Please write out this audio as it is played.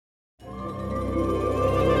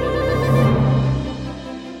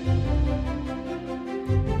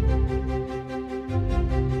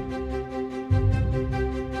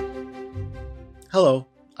Hello,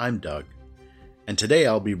 I'm Doug, and today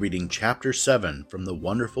I'll be reading Chapter 7 from The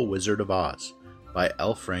Wonderful Wizard of Oz by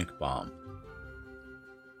L. Frank Baum.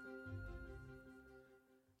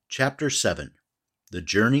 Chapter 7: The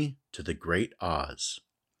Journey to the Great Oz.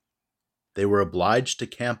 They were obliged to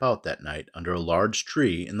camp out that night under a large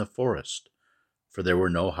tree in the forest, for there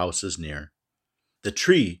were no houses near. The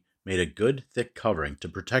tree made a good thick covering to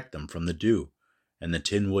protect them from the dew, and the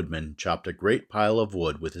Tin Woodman chopped a great pile of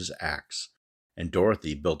wood with his axe, and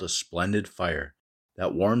Dorothy built a splendid fire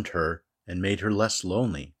that warmed her and made her less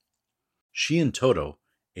lonely. She and Toto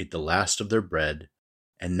ate the last of their bread,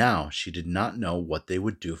 and now she did not know what they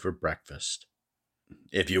would do for breakfast.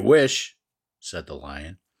 "If you wish," said the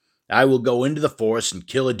lion, "I will go into the forest and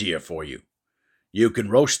kill a deer for you. You can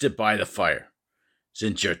roast it by the fire,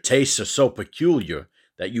 since your tastes are so peculiar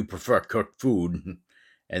that you prefer cooked food,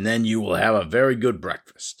 and then you will have a very good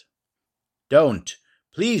breakfast." "Don't,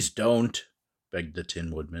 please don't," begged the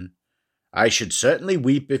Tin Woodman. "I should certainly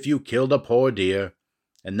weep if you killed a poor deer,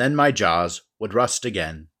 and then my jaws would rust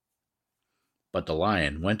again." But the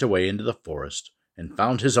lion went away into the forest and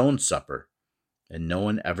found his own supper, and no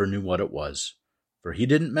one ever knew what it was, for he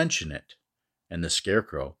didn't mention it, and the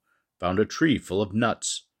Scarecrow found a tree full of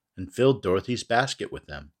nuts and filled Dorothy's basket with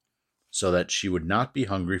them, so that she would not be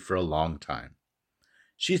hungry for a long time.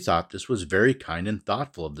 She thought this was very kind and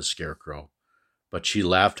thoughtful of the Scarecrow, but she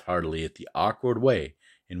laughed heartily at the awkward way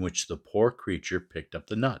in which the poor creature picked up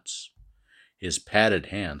the nuts. His padded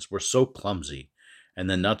hands were so clumsy, and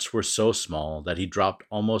the nuts were so small that he dropped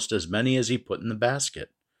almost as many as he put in the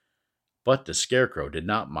basket. But the Scarecrow did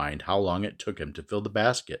not mind how long it took him to fill the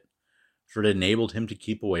basket, for it enabled him to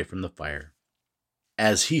keep away from the fire,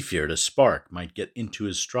 as he feared a spark might get into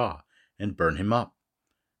his straw and burn him up.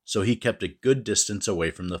 So he kept a good distance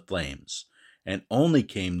away from the flames, and only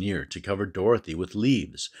came near to cover Dorothy with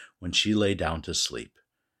leaves when she lay down to sleep.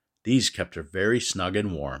 These kept her very snug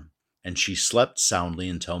and warm, and she slept soundly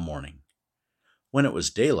until morning. When it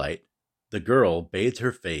was daylight, the girl bathed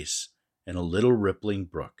her face in a little rippling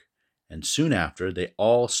brook, and soon after they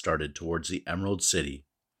all started towards the Emerald City.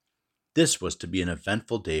 This was to be an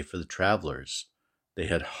eventful day for the travelers. They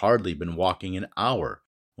had hardly been walking an hour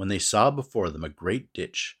when they saw before them a great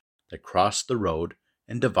ditch that crossed the road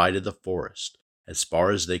and divided the forest as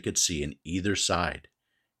far as they could see on either side.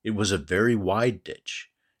 It was a very wide ditch,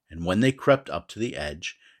 and when they crept up to the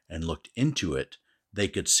edge and looked into it, they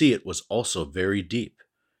could see it was also very deep,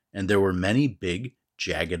 and there were many big,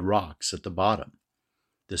 jagged rocks at the bottom.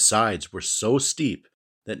 The sides were so steep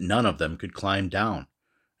that none of them could climb down,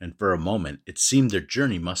 and for a moment it seemed their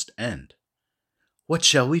journey must end. "What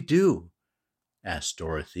shall we do?" asked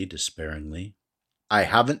Dorothy despairingly. "I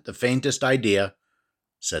haven't the faintest idea,"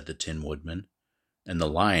 said the Tin Woodman, and the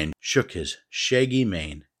lion shook his shaggy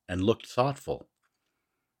mane and looked thoughtful.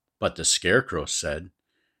 But the Scarecrow said,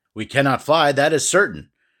 "We cannot fly, that is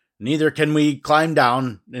certain. Neither can we climb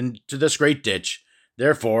down into this great ditch.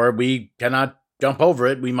 Therefore, we cannot jump over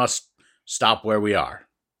it. We must stop where we are."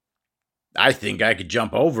 "I think I could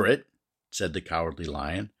jump over it," said the Cowardly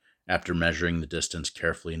Lion, after measuring the distance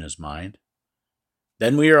carefully in his mind.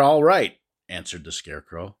 "Then we are all right," answered the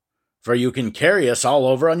Scarecrow, "for you can carry us all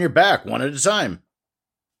over on your back one at a time."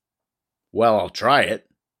 "Well, I'll try it,"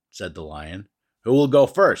 said the Lion. "Who will go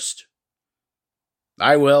first?"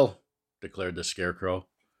 "I will," declared the Scarecrow.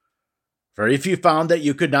 "For if you found that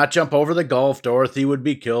you could not jump over the gulf, Dorothy would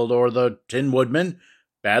be killed, or the Tin Woodman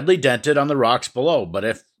badly dented on the rocks below. But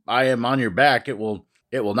if I am on your back, it will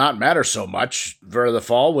not matter so much, for the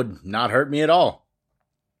fall would not hurt me at all."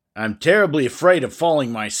 "I'm terribly afraid of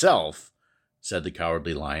falling myself," said the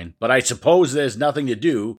Cowardly Lion, "but I suppose there's nothing to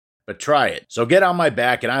do but try it. So get on my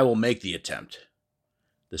back, and I will make the attempt."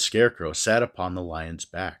 The Scarecrow sat upon the lion's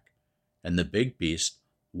back, and the big beast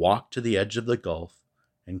walked to the edge of the gulf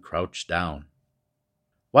and crouched down.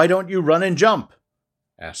 "Why don't you run and jump?"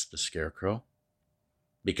 asked the Scarecrow.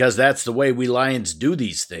 "Because that's the way we lions do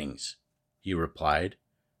these things," he replied.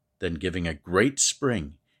 Then, giving a great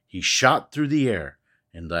spring, he shot through the air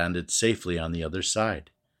and landed safely on the other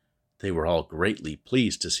side. They were all greatly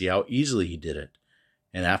pleased to see how easily he did it,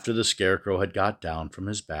 and after the Scarecrow had got down from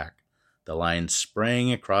his back, the lion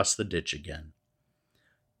sprang across the ditch again.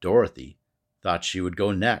 Dorothy thought she would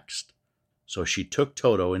go next, so she took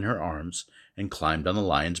Toto in her arms and climbed on the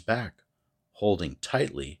lion's back, holding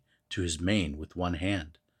tightly to his mane with one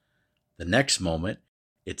hand. The next moment,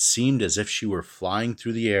 it seemed as if she were flying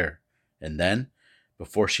through the air, and then,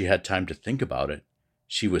 before she had time to think about it,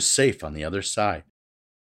 she was safe on the other side.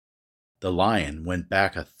 The lion went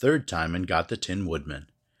back a third time and got the Tin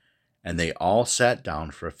Woodman, and they all sat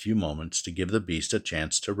down for a few moments to give the beast a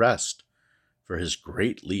chance to rest, for his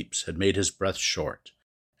great leaps had made his breath short,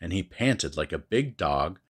 and he panted like a big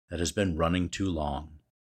dog that has been running too long.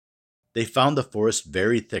 They found the forest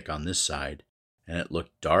very thick on this side, and it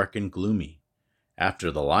looked dark and gloomy.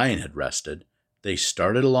 After the lion had rested, they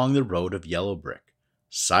started along the road of yellow brick,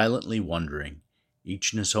 silently wondering,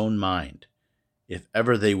 each in his own mind, if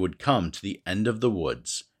ever they would come to the end of the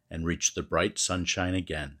woods and reach the bright sunshine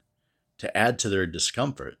again. To add to their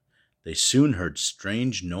discomfort, they soon heard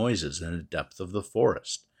strange noises in the depth of the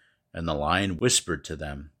forest, and the lion whispered to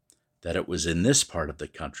them that it was in this part of the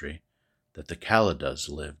country that the Kalidas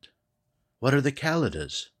lived. "What are the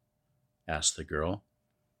Kalidas?" asked the girl.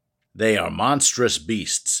 "They are monstrous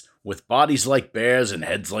beasts, with bodies like bears and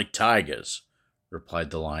heads like tigers," replied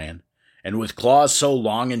the lion, "and with claws so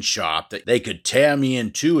long and sharp that they could tear me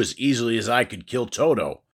in two as easily as I could kill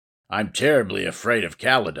Toto. I'm terribly afraid of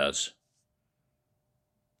Kalidas."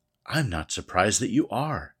 "I'm not surprised that you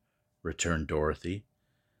are," returned Dorothy.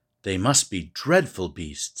 "They must be dreadful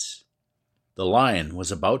beasts." The lion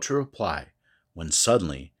was about to reply when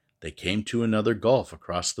suddenly they came to another gulf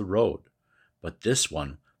across the road, but this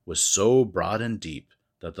one was so broad and deep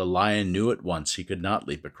that the lion knew at once he could not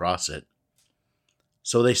leap across it.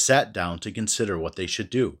 So they sat down to consider what they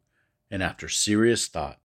should do, and after serious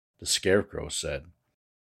thought, the Scarecrow said,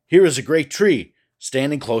 "Here is a great tree,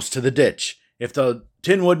 standing close to the ditch. If the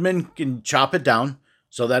Tin Woodman can chop it down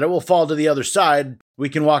so that it will fall to the other side, we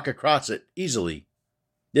can walk across it easily."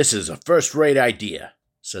 "This is a first-rate idea,"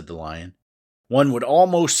 said the lion. "One would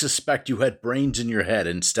almost suspect you had brains in your head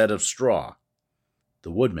instead of straw."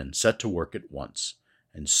 The woodman set to work at once,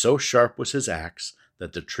 and so sharp was his axe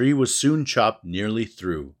that the tree was soon chopped nearly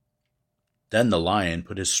through. Then the lion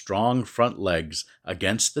put his strong front legs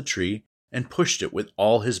against the tree and pushed it with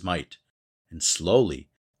all his might, and slowly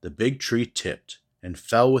the big tree tipped and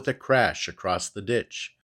fell with a crash across the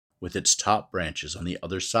ditch, with its top branches on the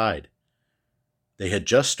other side. They had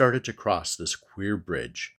just started to cross this queer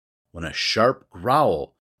bridge when a sharp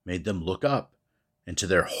growl made them look up, and to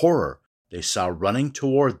their horror they saw running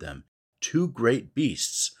toward them two great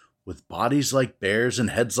beasts with bodies like bears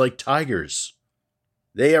and heads like tigers.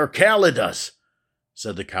 "They are Kalidas,"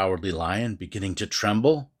 said the Cowardly Lion, beginning to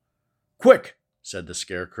tremble. "Quick," said the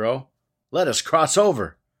Scarecrow, "let us cross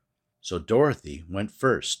over." So Dorothy went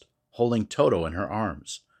first, holding Toto in her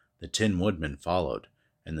arms. The Tin Woodman followed,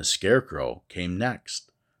 and the Scarecrow came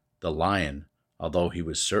next. The lion, although he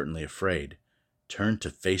was certainly afraid, turned to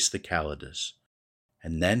face the Kalidas,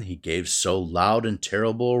 and then he gave so loud and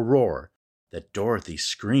terrible a roar that Dorothy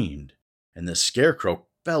screamed, and the Scarecrow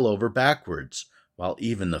fell over backwards, while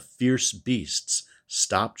even the fierce beasts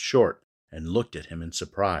stopped short and looked at him in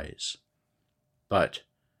surprise. But,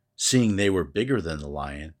 seeing they were bigger than the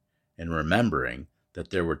lion, and remembering that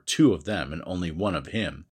there were two of them and only one of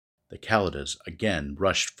him, the Kalidas again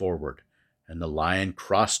rushed forward, and the lion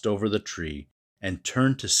crossed over the tree and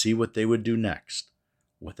turned to see what they would do next.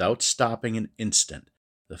 Without stopping an instant,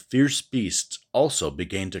 the fierce beasts also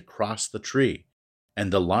began to cross the tree,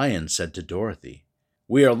 and the lion said to Dorothy,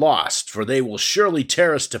 "We are lost, for they will surely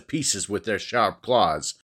tear us to pieces with their sharp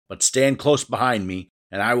claws, but stand close behind me,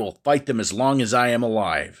 and I will fight them as long as I am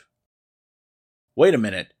alive." "Wait a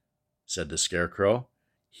minute," said the Scarecrow.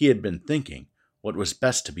 He had been thinking what was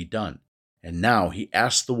best to be done, and now he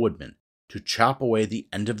asked the woodman to chop away the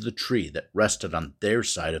end of the tree that rested on their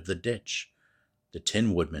side of the ditch. The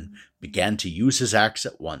Tin Woodman began to use his axe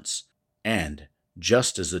at once, and,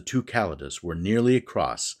 just as the two Kalidas were nearly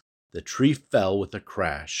across, the tree fell with a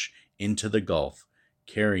crash into the gulf,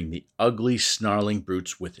 carrying the ugly, snarling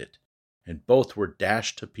brutes with it, and both were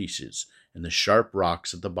dashed to pieces in the sharp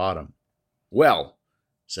rocks at the bottom. "Well,"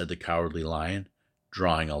 said the Cowardly Lion,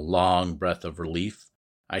 drawing a long breath of relief,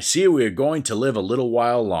 "I see we are going to live a little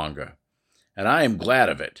while longer, and I am glad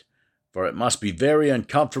of it, for it must be a very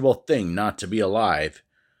uncomfortable thing not to be alive.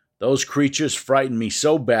 Those creatures frightened me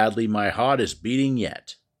so badly my heart is beating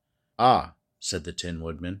yet." "Ah," said the Tin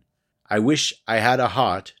Woodman, "I wish I had a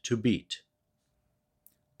heart to beat."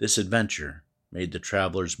 This adventure made the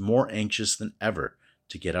travelers more anxious than ever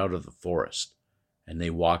to get out of the forest, and they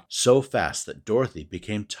walked so fast that Dorothy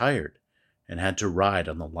became tired and had to ride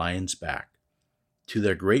on the lion's back. To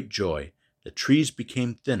their great joy, the trees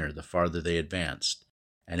became thinner the farther they advanced,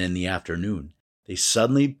 and in the afternoon they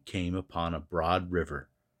suddenly came upon a broad river,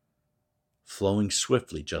 flowing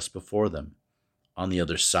swiftly just before them. On the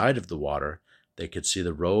other side of the water, they could see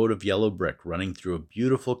the road of yellow brick running through a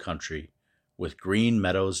beautiful country, with green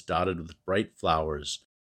meadows dotted with bright flowers,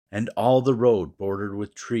 and all the road bordered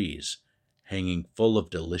with trees, hanging full of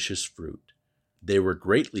delicious fruit. They were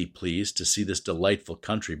greatly pleased to see this delightful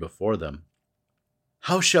country before them.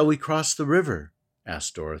 "How shall we cross the river?"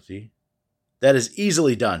 asked Dorothy. "That is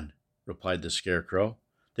easily done," replied the Scarecrow.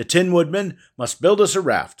 "The Tin Woodman must build us a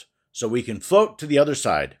raft so we can float to the other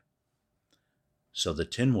side." So the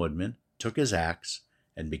Tin Woodman took his axe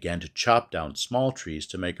and began to chop down small trees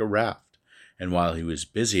to make a raft. And while he was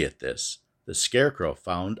busy at this, the Scarecrow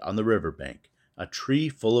found on the river bank a tree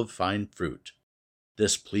full of fine fruit.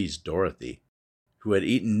 This pleased Dorothy, who had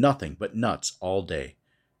eaten nothing but nuts all day,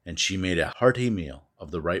 and she made a hearty meal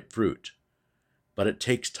of the ripe fruit. But it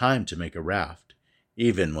takes time to make a raft,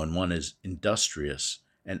 even when one is industrious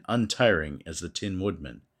and untiring as the Tin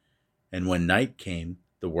Woodman. And when night came,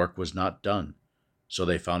 the work was not done. So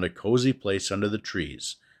they found a cozy place under the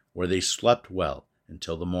trees, where they slept well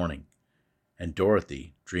until the morning. And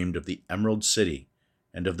Dorothy dreamed of the Emerald City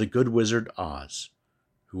and of the good wizard Oz,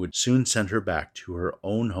 who would soon send her back to her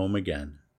own home again.